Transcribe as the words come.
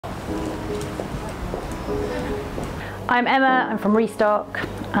I'm Emma, I'm from Restock,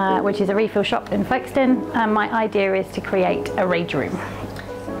 which is a refill shop in Folkestone, and my idea is to create a rage room.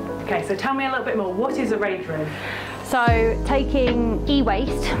 Okay, so tell me a little bit more, what is a rage room? So taking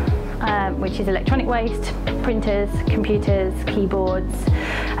e-waste, which is electronic waste, printers, computers, keyboards,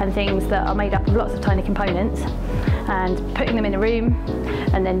 and things that are made up of lots of tiny components, and putting them in a room,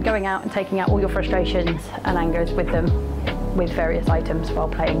 and then going out and taking out all your frustrations and angers with them, with various items while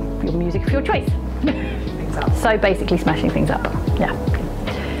playing your music of your choice. So basically smashing things up, yeah.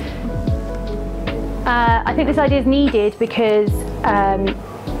 I think this idea is needed because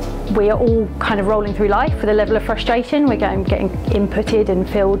we are all kind of rolling through life with a level of frustration. We're getting inputted and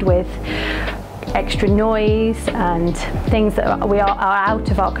filled with extra noise and things that are out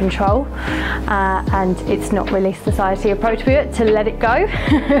of our control, and it's not really society appropriate to let it go.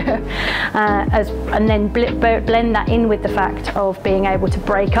 And then blend that in with the fact of being able to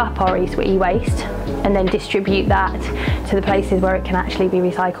break up our e-waste and then distribute that to the places where it can actually be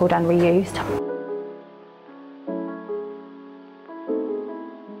recycled and reused.